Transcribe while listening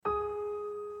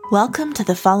Welcome to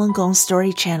the Falun Gong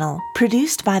Story Channel,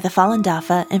 produced by the Falun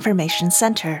Dafa Information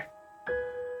Center.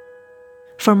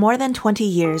 For more than 20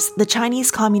 years, the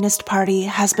Chinese Communist Party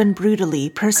has been brutally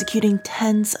persecuting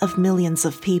tens of millions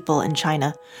of people in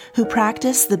China who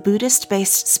practice the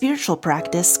Buddhist-based spiritual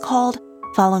practice called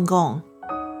Falun Gong.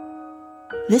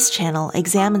 This channel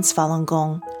examines Falun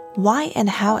Gong, why and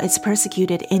how it's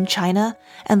persecuted in China,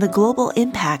 and the global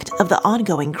impact of the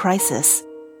ongoing crisis.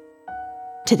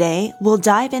 Today, we'll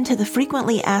dive into the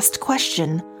frequently asked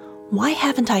question, why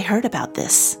haven't I heard about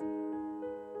this?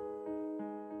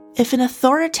 If an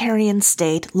authoritarian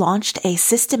state launched a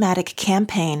systematic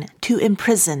campaign to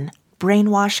imprison,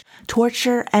 brainwash,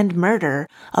 torture, and murder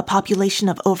a population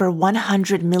of over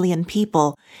 100 million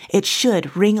people, it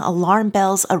should ring alarm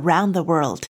bells around the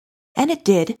world. And it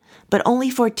did, but only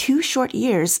for 2 short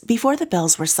years before the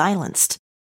bells were silenced.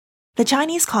 The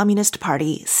Chinese Communist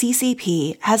Party,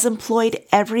 CCP, has employed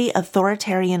every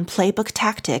authoritarian playbook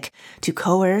tactic to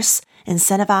coerce,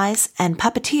 incentivize, and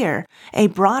puppeteer a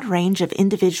broad range of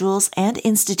individuals and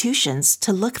institutions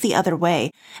to look the other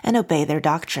way and obey their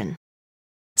doctrine.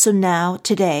 So now,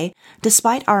 today,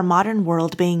 despite our modern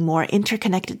world being more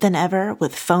interconnected than ever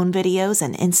with phone videos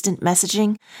and instant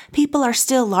messaging, people are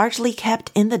still largely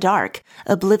kept in the dark,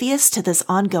 oblivious to this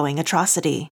ongoing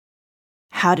atrocity.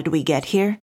 How did we get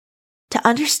here? To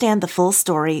understand the full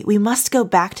story, we must go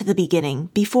back to the beginning,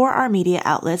 before our media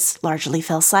outlets largely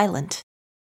fell silent.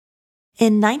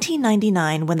 In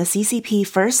 1999, when the CCP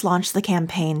first launched the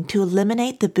campaign to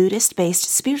eliminate the Buddhist-based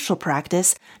spiritual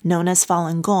practice known as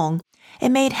Falun Gong, it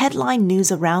made headline news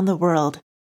around the world.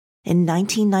 In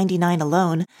 1999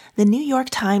 alone, the New York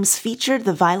Times featured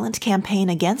the violent campaign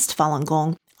against Falun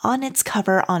Gong on its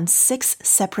cover on 6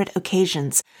 separate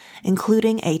occasions,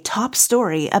 including a top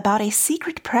story about a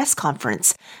secret press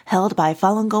conference held by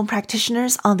Falun Gong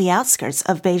practitioners on the outskirts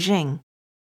of Beijing.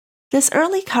 This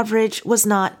early coverage was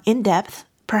not in-depth,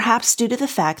 perhaps due to the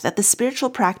fact that the spiritual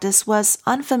practice was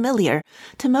unfamiliar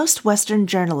to most Western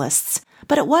journalists,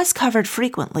 but it was covered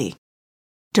frequently.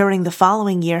 During the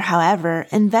following year, however,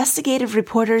 investigative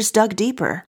reporters dug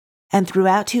deeper. And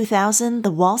throughout 2000,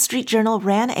 the Wall Street Journal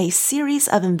ran a series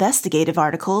of investigative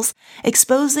articles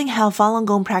exposing how Falun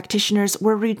Gong practitioners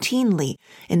were routinely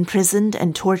imprisoned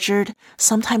and tortured,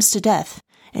 sometimes to death,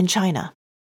 in China.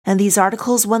 And these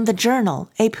articles won the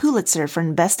Journal a Pulitzer for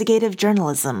investigative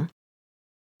journalism.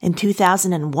 In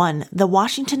 2001, the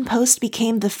Washington Post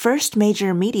became the first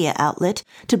major media outlet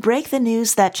to break the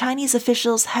news that Chinese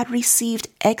officials had received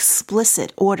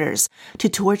explicit orders to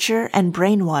torture and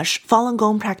brainwash Falun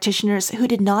Gong practitioners who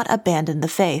did not abandon the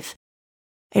faith.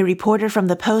 A reporter from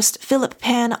the Post, Philip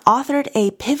Pan, authored a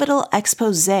pivotal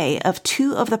exposé of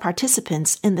 2 of the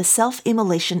participants in the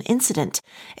self-immolation incident,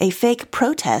 a fake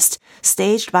protest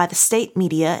staged by the state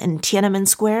media in Tiananmen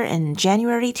Square in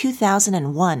January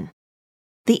 2001.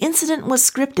 The incident was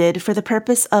scripted for the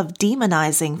purpose of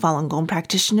demonizing Falun Gong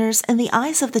practitioners in the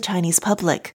eyes of the Chinese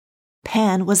public.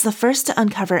 Pan was the first to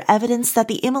uncover evidence that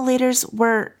the immolators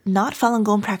were not Falun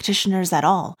Gong practitioners at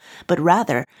all, but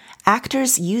rather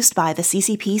actors used by the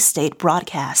CCP state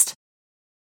broadcast.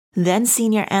 Then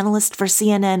senior analyst for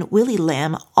CNN Willie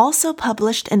Lam also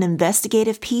published an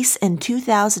investigative piece in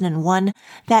 2001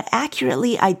 that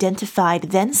accurately identified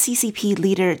then CCP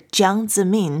leader Jiang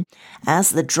Zemin as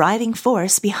the driving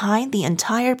force behind the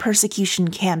entire persecution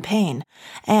campaign,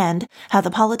 and how the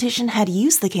politician had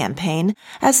used the campaign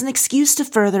as an excuse to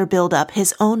further build up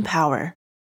his own power.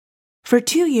 For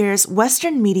 2 years,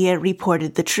 Western media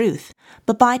reported the truth,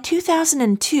 but by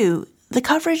 2002, the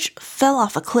coverage fell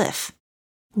off a cliff.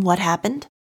 What happened?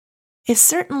 It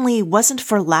certainly wasn't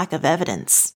for lack of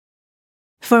evidence.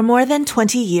 For more than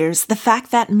 20 years, the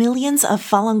fact that millions of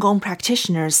Falun Gong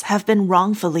practitioners have been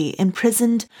wrongfully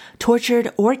imprisoned,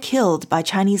 tortured, or killed by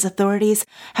Chinese authorities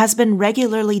has been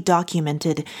regularly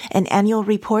documented in annual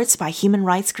reports by human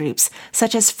rights groups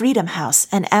such as Freedom House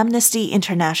and Amnesty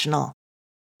International.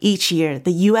 Each year,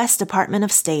 the U.S. Department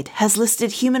of State has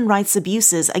listed human rights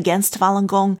abuses against Falun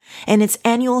Gong in its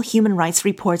annual human rights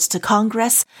reports to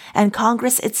Congress, and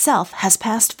Congress itself has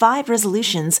passed 5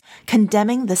 resolutions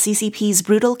condemning the CCP's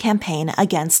brutal campaign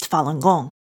against Falun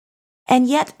Gong. And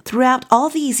yet, throughout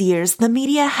all these years, the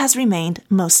media has remained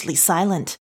mostly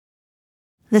silent.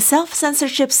 The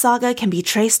self-censorship saga can be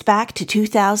traced back to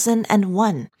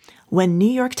 2001, when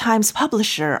New York Times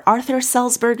publisher Arthur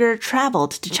Sulzberger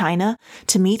traveled to China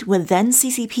to meet with then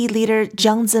CCP leader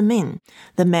Jiang Zemin,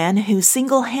 the man who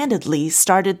single-handedly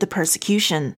started the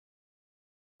persecution.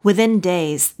 Within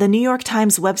days, the New York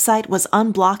Times website was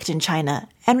unblocked in China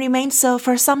and remained so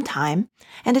for some time,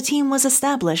 and a team was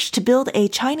established to build a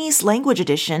Chinese language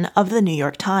edition of the New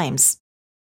York Times.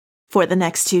 For the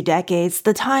next 2 decades,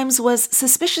 the Times was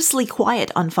suspiciously quiet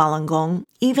on Falun Gong,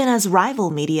 even as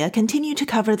rival media continued to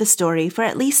cover the story for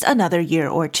at least another year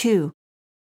or two.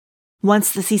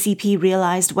 Once the CCP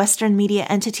realized Western media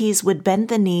entities would bend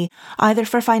the knee either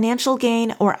for financial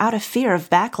gain or out of fear of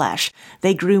backlash,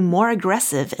 they grew more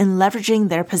aggressive in leveraging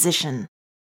their position.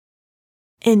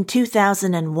 In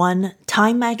 2001,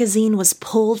 Time magazine was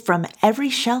pulled from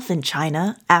every shelf in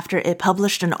China after it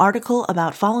published an article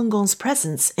about Falun Gong's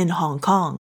presence in Hong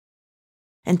Kong.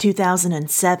 In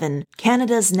 2007,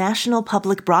 Canada's national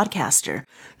public broadcaster,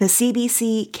 the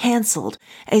CBC, cancelled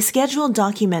a scheduled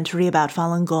documentary about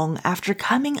Falun Gong after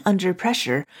coming under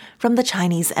pressure from the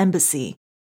Chinese embassy.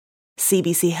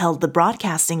 CBC held the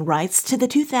broadcasting rights to the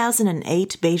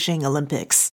 2008 Beijing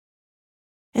Olympics.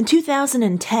 In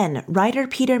 2010, writer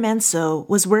Peter Manseau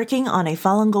was working on a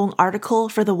Falun Gong article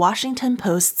for the Washington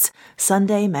Post's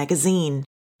Sunday magazine.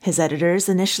 His editors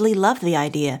initially loved the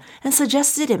idea and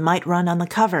suggested it might run on the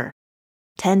cover.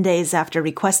 10 days after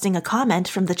requesting a comment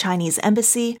from the Chinese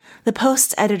embassy, the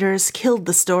Post's editors killed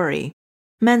the story.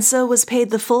 Manseau was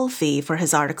paid the full fee for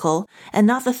his article and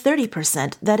not the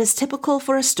 30% that is typical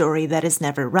for a story that is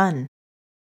never run.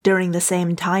 During the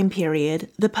same time period,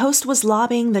 the Post was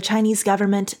lobbying the Chinese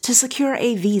government to secure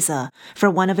a visa for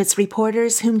one of its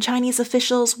reporters whom Chinese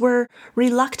officials were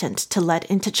reluctant to let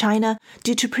into China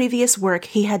due to previous work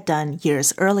he had done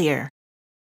years earlier.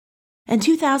 In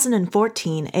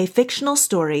 2014, a fictional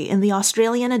story in the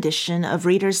Australian edition of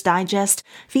Reader's Digest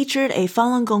featured a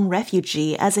Falun Gong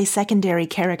refugee as a secondary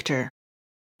character.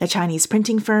 The Chinese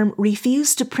printing firm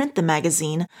refused to print the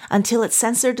magazine until it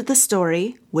censored the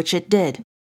story, which it did.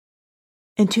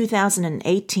 In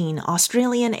 2018,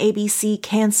 Australian ABC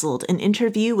cancelled an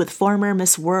interview with former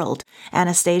Miss World,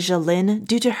 Anastasia Lin,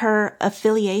 due to her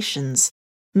affiliations.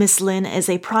 Miss Lin is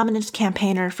a prominent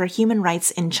campaigner for human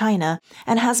rights in China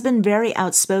and has been very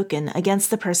outspoken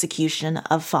against the persecution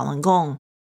of Falun Gong.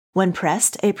 When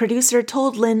pressed, a producer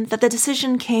told Lin that the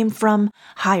decision came from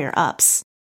higher-ups.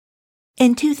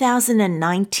 In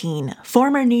 2019,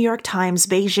 former New York Times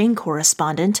Beijing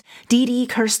correspondent Didi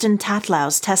Kirsten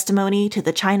Tatlau's testimony to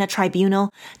the China Tribunal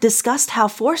discussed how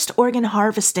forced organ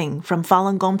harvesting from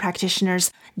Falun Gong practitioners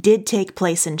did take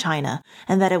place in China,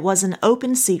 and that it was an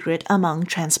open secret among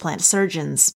transplant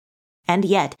surgeons. And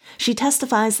yet, she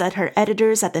testifies that her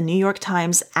editors at the New York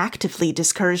Times actively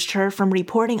discouraged her from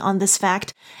reporting on this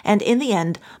fact and in the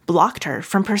end blocked her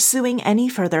from pursuing any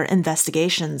further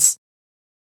investigations.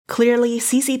 Clearly,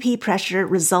 CCP pressure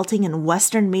resulting in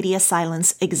Western media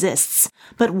silence exists,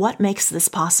 but what makes this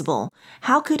possible?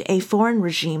 How could a foreign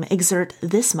regime exert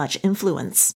this much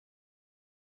influence?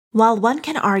 While one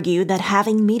can argue that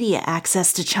having media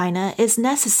access to China is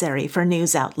necessary for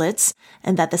news outlets,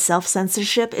 and that the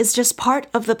self-censorship is just part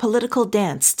of the political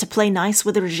dance to play nice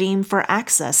with the regime for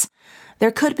access,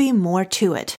 there could be more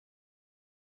to it.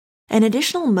 An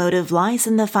additional motive lies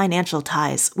in the financial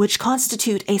ties, which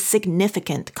constitute a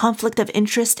significant conflict of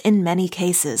interest in many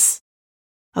cases.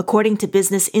 According to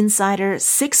Business Insider,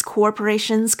 6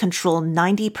 corporations control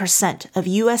 90% of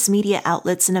U.S. media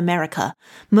outlets in America,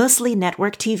 mostly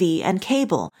network TV and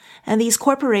cable, and these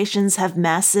corporations have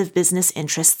massive business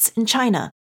interests in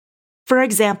China. For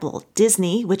example,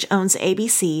 Disney, which owns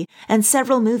ABC, and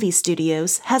several movie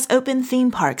studios, has opened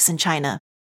theme parks in China.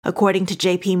 According to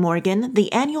J.P. Morgan,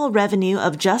 the annual revenue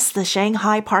of just the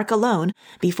Shanghai park alone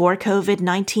before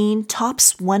COVID-19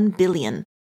 tops $1 billion.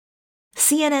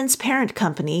 CNN's parent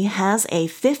company has a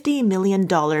 $50 million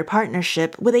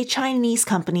partnership with a Chinese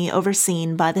company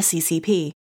overseen by the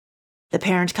CCP. The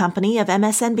parent company of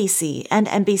MSNBC and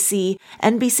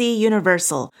NBC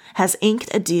Universal, has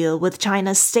inked a deal with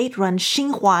China's state-run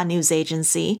Xinhua news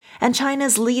agency and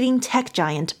China's leading tech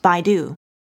giant Baidu.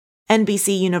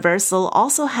 NBC Universal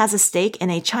also has a stake in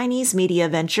a Chinese media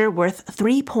venture worth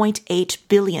 $3.8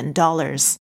 billion.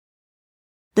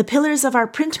 The pillars of our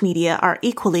print media are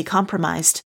equally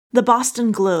compromised. The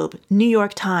Boston Globe, New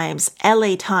York Times,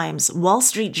 LA Times, Wall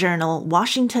Street Journal,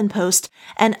 Washington Post,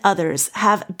 and others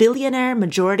have billionaire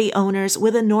majority owners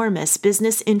with enormous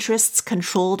business interests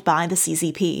controlled by the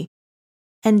CCP.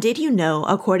 And did you know,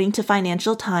 according to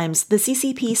Financial Times, the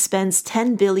CCP spends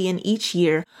 $10 billion each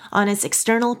year on its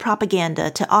external propaganda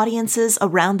to audiences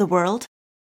around the world?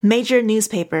 Major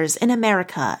newspapers in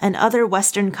America and other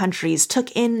Western countries took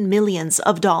in millions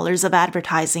of dollars of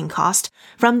advertising cost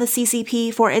from the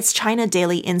CCP for its China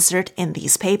Daily insert in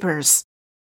these papers.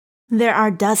 There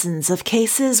are dozens of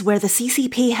cases where the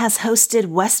CCP has hosted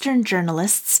Western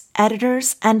journalists,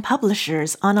 editors, and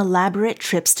publishers on elaborate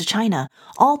trips to China,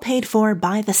 all paid for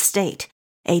by the state.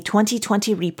 A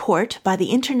 2020 report by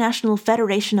the International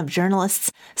Federation of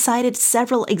Journalists cited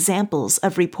several examples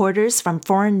of reporters from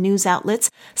foreign news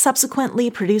outlets subsequently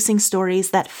producing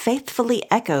stories that faithfully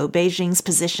echo Beijing's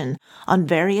position on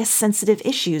various sensitive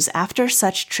issues after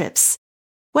such trips.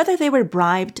 Whether they were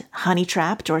bribed,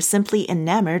 honey-trapped, or simply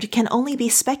enamored can only be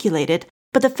speculated,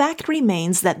 but the fact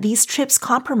remains that these trips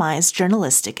compromise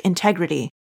journalistic integrity.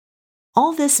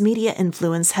 All this media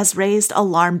influence has raised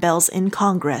alarm bells in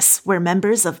Congress, where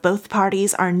members of both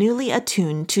parties are newly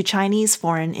attuned to Chinese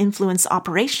foreign influence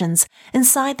operations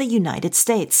inside the United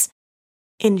States.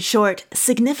 In short,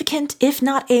 significant, if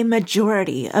not a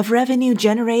majority, of revenue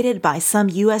generated by some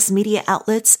U.S. media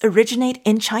outlets originate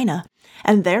in China,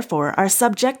 and therefore are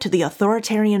subject to the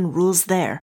authoritarian rules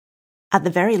there. At the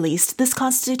very least, this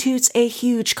constitutes a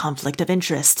huge conflict of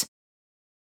interest.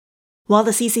 While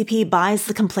the CCP buys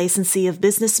the complacency of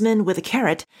businessmen with a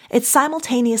carrot, it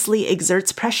simultaneously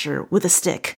exerts pressure with a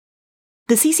stick.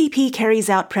 The CCP carries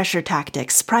out pressure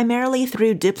tactics primarily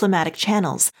through diplomatic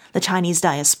channels, the Chinese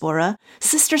diaspora,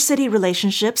 sister city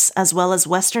relationships, as well as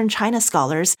Western China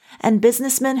scholars and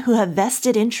businessmen who have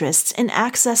vested interests in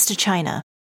access to China.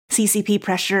 CCP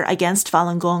pressure against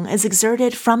Falun Gong is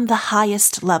exerted from the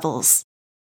highest levels.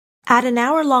 At an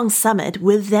hour-long summit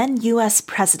with then U.S.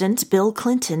 President Bill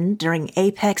Clinton during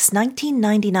APEC's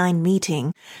 1999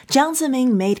 meeting, Jiang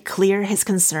Zemin made clear his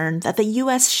concern that the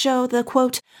U.S. show the,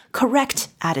 quote, correct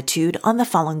attitude on the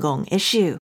Falun Gong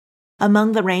issue.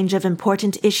 Among the range of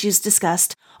important issues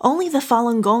discussed, only the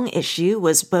Falun Gong issue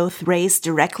was both raised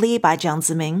directly by Jiang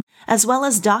Zemin as well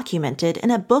as documented in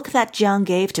a book that Jiang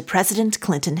gave to President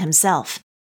Clinton himself.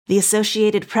 The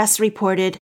Associated Press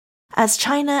reported, as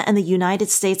China and the United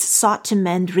States sought to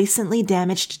mend recently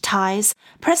damaged ties,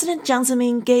 President Jiang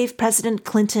Zemin gave President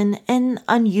Clinton an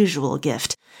unusual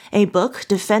gift, a book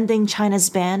defending China's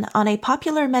ban on a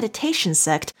popular meditation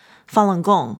sect, Falun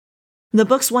Gong. The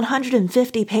book's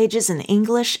 150 pages in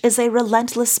English is a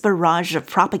relentless barrage of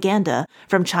propaganda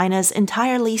from China's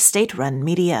entirely state-run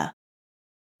media.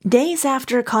 Days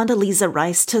after Condoleezza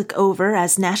Rice took over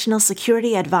as National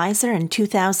Security Advisor in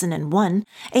 2001,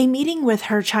 a meeting with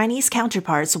her Chinese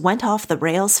counterparts went off the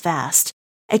rails fast.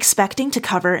 Expecting to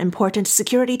cover important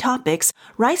security topics,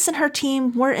 Rice and her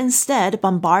team were instead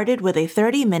bombarded with a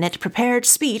 30-minute prepared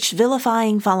speech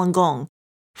vilifying Falun Gong.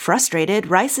 Frustrated,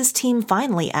 Rice's team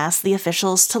finally asked the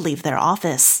officials to leave their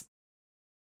office.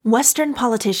 Western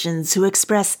politicians who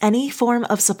express any form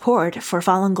of support for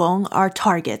Falun Gong are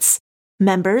targets.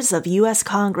 Members of U.S.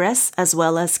 Congress, as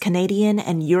well as Canadian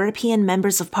and European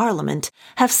members of Parliament,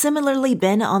 have similarly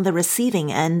been on the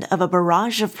receiving end of a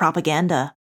barrage of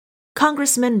propaganda.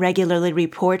 Congressmen regularly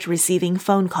report receiving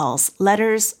phone calls,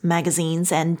 letters,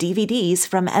 magazines, and DVDs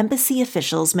from embassy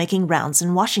officials making rounds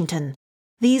in Washington.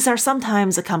 These are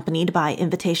sometimes accompanied by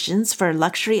invitations for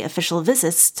luxury official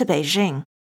visits to Beijing.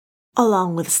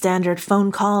 Along with standard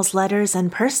phone calls, letters,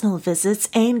 and personal visits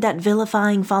aimed at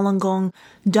vilifying Falun Gong,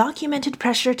 documented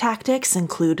pressure tactics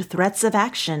include threats of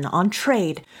action on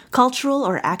trade, cultural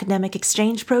or academic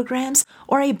exchange programs,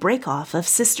 or a break-off of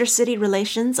sister city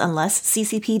relations unless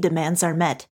CCP demands are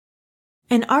met.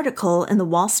 An article in the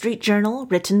Wall Street Journal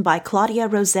written by Claudia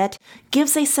Rosette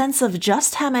gives a sense of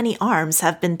just how many arms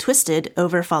have been twisted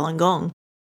over Falun Gong.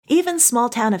 Even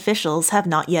small-town officials have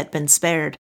not yet been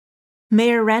spared.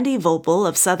 Mayor Randy Volpel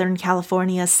of Southern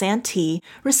California's Santee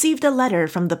received a letter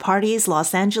from the party's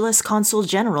Los Angeles Consul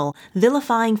General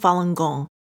vilifying Falun Gong.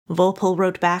 Volpel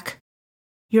wrote back,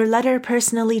 "Your letter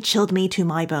personally chilled me to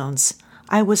my bones.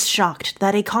 I was shocked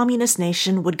that a communist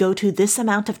nation would go to this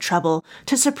amount of trouble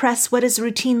to suppress what is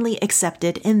routinely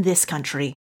accepted in this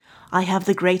country. I have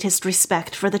the greatest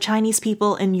respect for the Chinese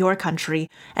people in your country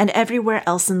and everywhere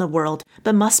else in the world,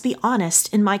 but must be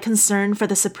honest in my concern for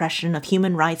the suppression of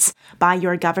human rights by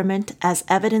your government as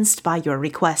evidenced by your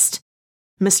request."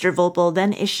 Mr. Volpel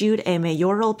then issued a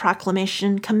mayoral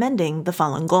proclamation commending the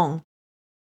Falun Gong.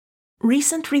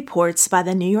 Recent reports by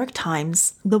the New York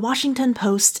Times, the Washington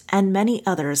Post, and many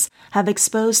others have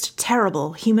exposed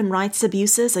terrible human rights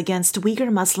abuses against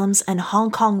Uyghur Muslims and Hong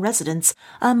Kong residents,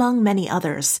 among many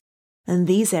others. In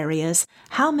these areas,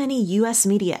 how many U.S.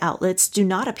 media outlets do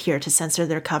not appear to censor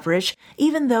their coverage,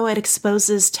 even though it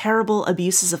exposes terrible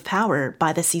abuses of power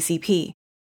by the CCP?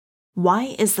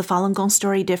 Why is the Falun Gong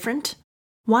story different?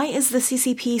 Why is the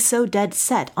CCP so dead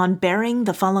set on burying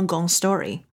the Falun Gong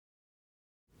story?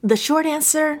 The short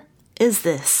answer is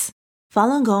this.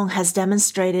 Falun Gong has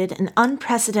demonstrated an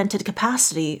unprecedented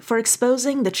capacity for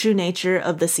exposing the true nature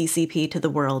of the CCP to the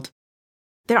world.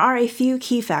 There are a few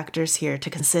key factors here to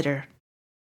consider.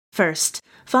 First,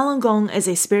 Falun Gong is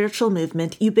a spiritual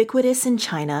movement ubiquitous in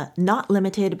China, not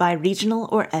limited by regional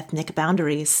or ethnic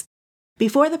boundaries.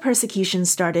 Before the persecution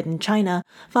started in China,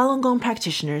 Falun Gong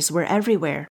practitioners were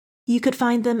everywhere. You could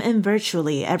find them in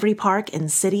virtually every park in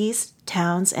cities,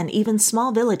 towns, and even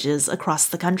small villages across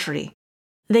the country.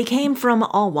 They came from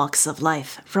all walks of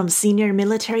life, from senior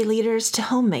military leaders to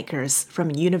homemakers,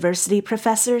 from university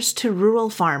professors to rural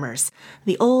farmers.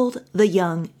 The old, the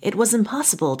young, it was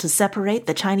impossible to separate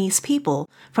the Chinese people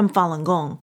from Falun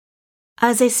Gong.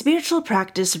 As a spiritual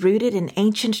practice rooted in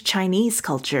ancient Chinese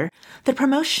culture, the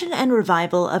promotion and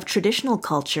revival of traditional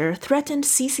culture threatened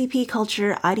CCP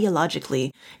culture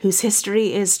ideologically, whose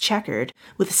history is checkered,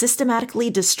 with systematically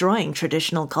destroying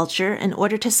traditional culture in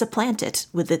order to supplant it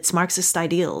with its Marxist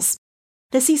ideals.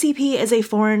 The CCP is a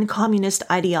foreign communist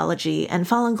ideology, and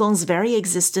Falun Gong's very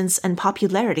existence and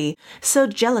popularity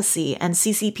sowed jealousy and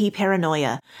CCP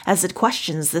paranoia as it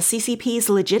questions the CCP's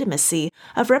legitimacy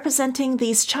of representing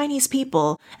these Chinese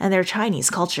people and their Chinese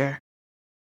culture.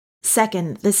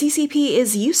 Second, the CCP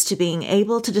is used to being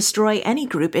able to destroy any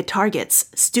group it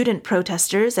targets. Student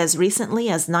protesters as recently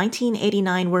as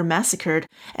 1989 were massacred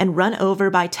and run over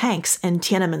by tanks in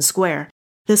Tiananmen Square.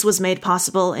 This was made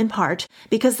possible in part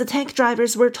because the tank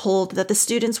drivers were told that the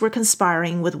students were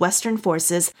conspiring with Western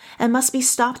forces and must be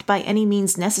stopped by any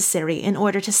means necessary in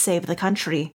order to save the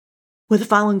country. With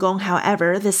Falun Gong,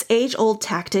 however, this age-old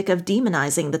tactic of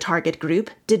demonizing the target group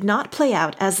did not play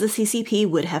out as the CCP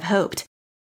would have hoped.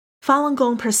 Falun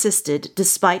Gong persisted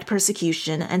despite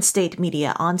persecution and state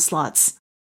media onslaughts.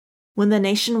 When the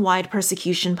nationwide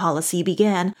persecution policy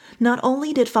began, not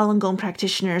only did Falun Gong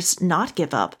practitioners not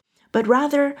give up, but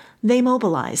rather, they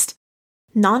mobilized.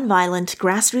 Nonviolent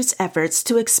grassroots efforts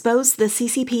to expose the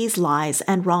CCP's lies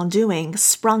and wrongdoing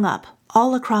sprung up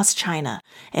all across China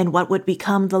in what would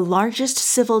become the largest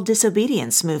civil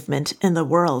disobedience movement in the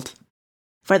world.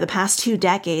 For the past 2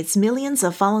 decades, millions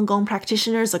of Falun Gong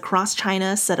practitioners across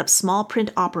China set up small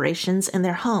print operations in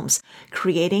their homes,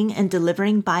 creating and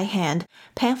delivering by hand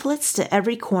pamphlets to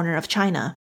every corner of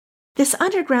China. This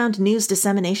underground news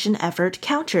dissemination effort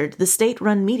countered the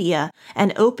state-run media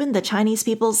and opened the Chinese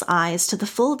people's eyes to the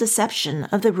full deception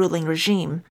of the ruling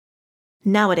regime.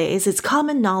 Nowadays, it's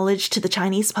common knowledge to the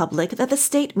Chinese public that the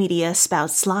state media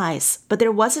spouts lies, but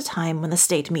there was a time when the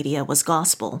state media was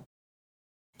gospel.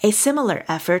 A similar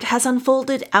effort has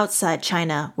unfolded outside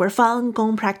China, where Falun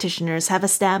Gong practitioners have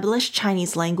established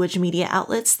Chinese-language media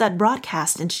outlets that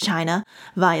broadcast into China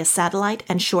via satellite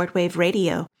and shortwave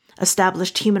radio,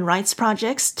 established human rights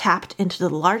projects, tapped into the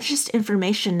largest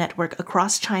information network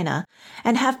across China,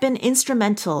 and have been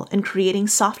instrumental in creating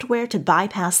software to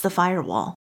bypass the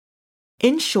firewall.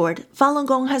 In short, Falun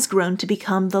Gong has grown to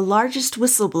become the largest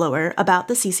whistleblower about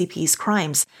the CCP's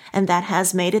crimes, and that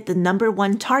has made it the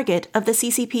 #1 target of the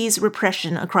CCP's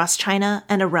repression across China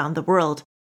and around the world.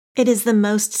 It is the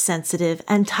most sensitive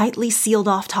and tightly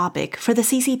sealed-off topic for the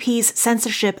CCP's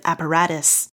censorship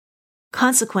apparatus.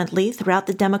 Consequently, throughout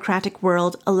the democratic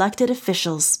world, elected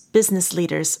officials, business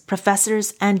leaders,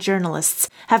 professors, and journalists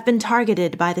have been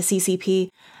targeted by the CCP,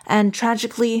 and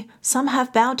tragically, some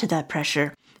have bowed to that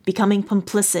pressure, becoming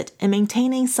complicit in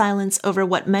maintaining silence over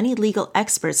what many legal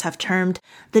experts have termed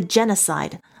the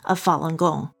genocide of Falun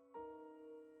Gong.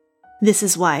 This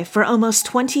is why, for almost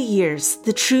 20 years,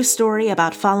 the true story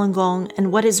about Falun Gong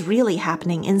and what is really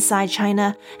happening inside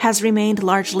China has remained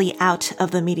largely out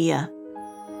of the media.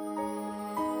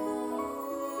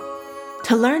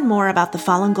 To learn more about the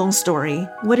Falun Gong story,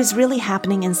 what is really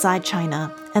happening inside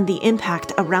China, and the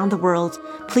impact around the world,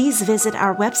 please visit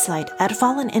our website at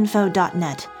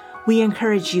falleninfo.net. We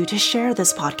encourage you to share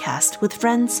this podcast with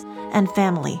friends and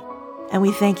family, and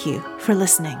we thank you for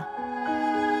listening.